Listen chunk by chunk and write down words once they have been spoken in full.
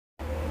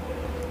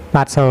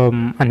បាទសូម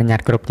អនុញ្ញាត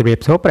គ្រប់ជម្រាប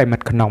សួរប្រិមិ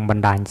ត្តក្នុងប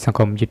ណ្ដាញសង្គ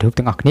ម YouTube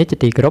ទាំងអស់គ្នាជា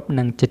ទីគោរព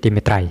និងជាទី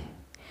មេត្រី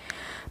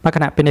បាទគ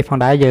ណៈពេលនេះផង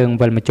ដែរយើង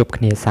វិលមកជួប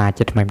គ្នាសារ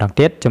ជាថ្មីម្ដង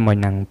ទៀតជាមួយ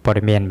នឹងព័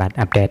ត៌មានបាទ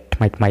អាប់ដេតថ្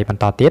មីប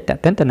ន្តទៀតតើ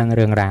ទៅនឹង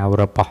រឿងរ៉ាវ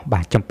របស់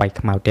បាទចំបៃ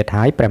ខ្មៅទៀត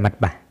ហើយប្រិមិត្ត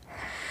បា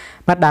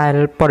ទដែល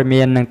ព័ត៌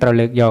មាននឹងត្រូវ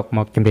លើកយកម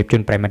កជម្រាបជូ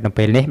នប្រិមិត្តនៅ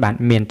ពេលនេះបាទ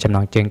មានចំណ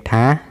ងជើង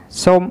ថា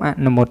សូមអ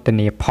នុមោទ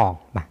នាផង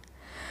បាទ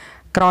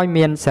ក្រោយ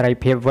មានសេរី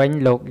ភាពវិញ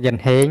លោកយិន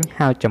ហេង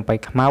ហៅចំបៃ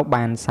ខ្មៅ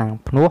បានសាង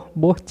ភ្នោះ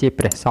បួសជា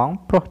ព្រះសង្ឃ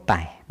ព្រោះ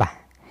តែ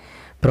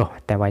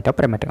អ្វីទៅ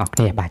ប្រិមិត្តទាំងអស់គ្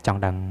នាបាទចង់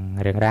ដឹង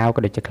រឿងរ៉ាវក៏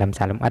ដូចជាខ្លឹម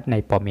សារលម្អិតនៃ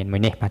ព័ត៌មានមួ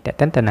យនេះបាទតើ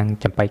ទៅនឹង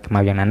ចំបៃខ្មៅ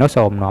យ៉ាងណានោះ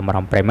សូមនាំអារ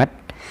ម្មណ៍ប្រិមិត្ត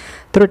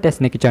ទ្រទស្ស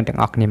និកជនទាំង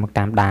អស់គ្នាមក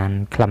តាមដាន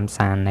ខ្លឹម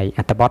សារនៃអ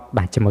ត្ថបទ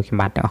បាទជាមួយខ្ញុំ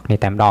បាទទាំងអស់គ្នា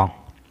តែម្ដង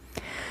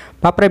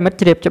បាទប្រិមិត្ត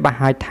ជ្រាបច្បាស់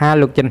ហើយថា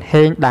លោកយិន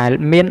ហេងដែល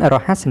មានរ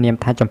ហស្សនាម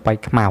ថាចំបៃ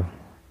ខ្មៅ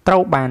ត្រូ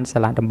វបានសា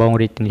លាដំបង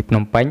រាជធានីភ្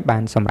នំពេញបា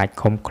នសម្រេច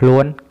ឃុំខ្លួ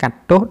នកាត់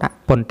ទោសដាក់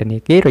ពន្ធនា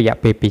គាររយៈ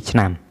ពេល2ឆ្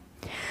នាំ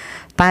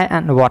តែអ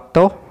នុវត្ត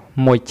ទោស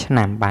1ឆ្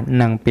នាំបាទ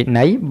នឹងពិ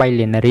ន័យ3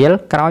លានរៀល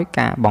ក្រោយ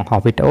ការបង្ហោះ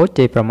វីដេអូ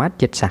ជេរប្រមាថ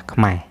ជាតិសាសន៍ខ្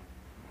មែរ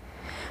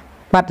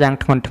បាទយ៉ាង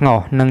ធ្ងន់ធ្ងរ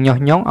និងញុះ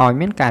ញង់ឲ្យ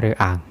មានការរើស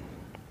អើង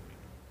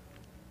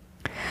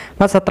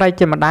បាទស្ត្រី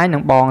ជាម្ដាយនិ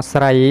ងបង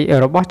ស្រី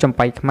របស់ចំ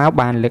បៃខ្មៅ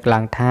បានលើកឡើ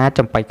ងថា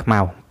ចំបៃខ្មៅ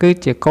គឺ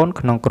ជាកូន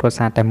ក្នុងគ្រួ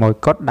សារតែមួយ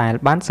គត់ដែល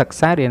បានសិក្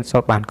សារៀនសូ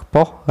ត្របានខ្ព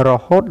ស់រ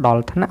ហូតដ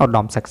ល់ថ្នាក់ឧត្ត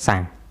មសិក្សា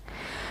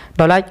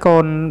ដោយឡែកកូ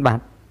នបាទ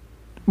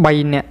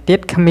3នាក់ទៀត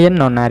គ្មាន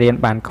នរណារៀន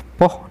បានខ្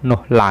ពស់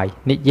នោះឡើយ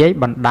និយាយ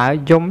បណ្ដើ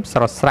យំស្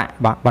រស្រាក់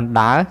បាទបណ្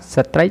ដើ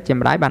ស្ត្រីជា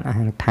ម្ដាយបានអះ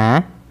អាងថា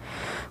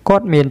គា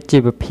ត់មានជី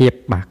វភាព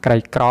បាទក្រី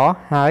ក្រ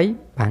ហើយ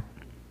បាទ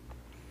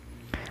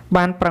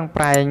បានប្រឹង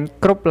ប្រែង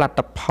គ្រប់លទ្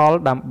ធផល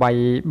ដើម្បី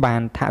បា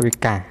នថវិ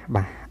កា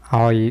បាទ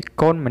ឲ្យ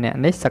កូនម្នាក់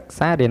នេះសិក្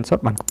សារៀនសូ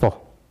ត្របានខ្ពស់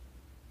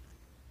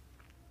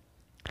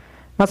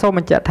មកសូមប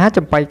ញ្ជាក់ថា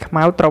ចំបៃខ្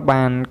មៅត្រូវ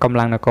បានកម្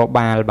លាំងនគរ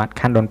បាលបាទ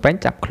ខណ្ឌដូនពេញ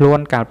ចាប់ខ្លួន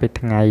កាលពី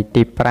ថ្ងៃ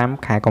ទី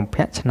5ខែកុម្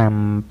ភៈឆ្នាំ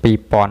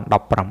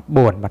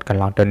2019បាទក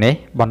ន្លងទៅនេះ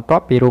បន្ទា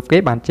ប់ពីរូបគេ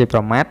បានជាប្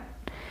រមាថ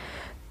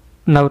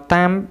នៅ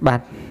តាមបា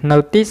ទនៅ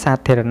ទីសា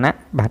ធារណៈ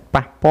បាទ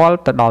ប៉ះពាល់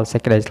ទៅដល់សេ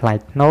ចក្តីថ្លៃ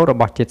ថ្នូររ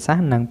បស់ជាតិសាស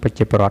ន៍និងប្រ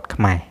ជាពលរដ្ឋ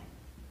ខ្មែរ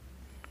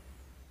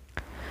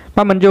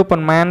បាទមិនយូរប៉ុ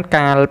ន្មាន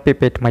កាលពី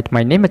ពេលថ្មី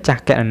នេះម្ចា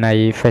ស់គណនី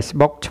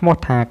Facebook ឈ្មោះ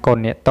ថាកូន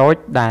អ្នកតូច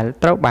ដែល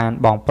ត្រូវបាន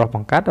បងប្រុសប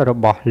ង្កើតរ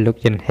បស់លោក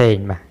យិនហេង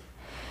បាទ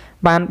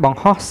បានបង្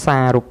ហោះសា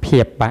ររូបភា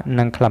ពបាទ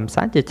និងខ្លឹម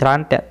សារជាច្រើន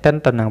តាក់ទិន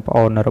ទៅនឹងប្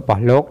អូនរប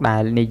ស់លោកដែ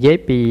លនិយាយ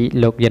ពី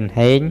លោកយិន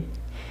ហេង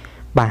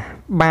បាទ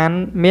បាន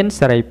មាន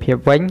សេរីភាព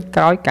វិញ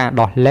ក្រោយការ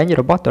ដោះលែង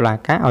របស់តុលា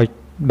ការឲ្យ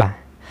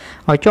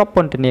ជាប់ព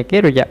ន្ធនាគា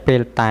ររយៈពេល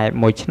តែ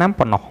1ឆ្នាំ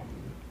ប៉ុណ្ណោះ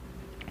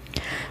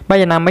បាទ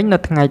យ៉ាងណាមិញនៅ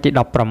ថ្ងៃទី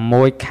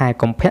16ខែ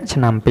កុម្ភៈឆ្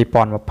នាំ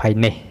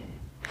2020នេះ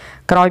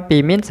ក្រោយពី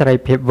មានសេរី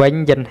ភាពវិញ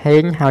យិនហេ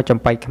ងហៅចំ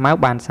បៃខ្មៅ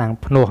បានសាង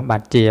ភ្នោះបា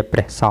ទជាព្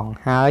រះសង្ឃ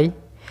ហើយ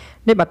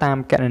នេះបើតាម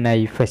គណនី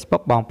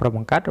Facebook បងប្រុសប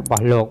ង្កើតរប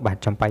ស់លោកបាទ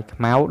ចំបៃខ្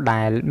មៅ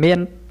ដែលមាន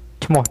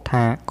ឈ្មោះ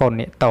ថាកូន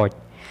អ្នកតូច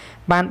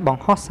បានប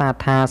ង្ហោះសារ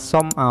ថា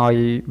សូមឲ្យ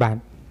បាទ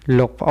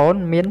លោកប្អូន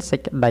មានសេច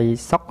ក្តី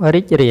សុខ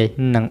រីករាយ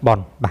និងបុ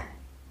ណ្យបាទ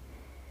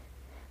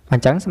អ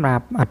ញ្ចឹងសម្រា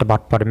ប់អត្ថបទ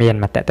ព័ត៌មាន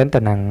មកតេតិនទៅ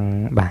នឹង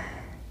បាទ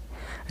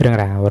រឿង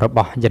រ៉ាវរប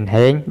ស់យិន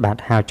ហេងបាទ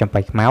ហៅចំបៃ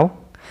ខ្មៅ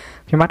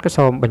ខ្ញុំបាទក៏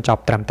សូមបញ្ច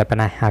ប់ត្រឹមតែប៉ុ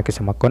ណ្ណេះហើយក៏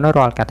សូមអរគុណ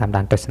រាល់ការតាម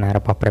ដានទស្សនារ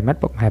បស់ប្រិមិត្ត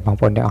ពុកម៉ែបង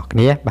ប្អូនទាំងអស់គ្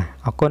នាបាទ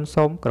អរគុណ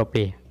សូមគោរព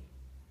លា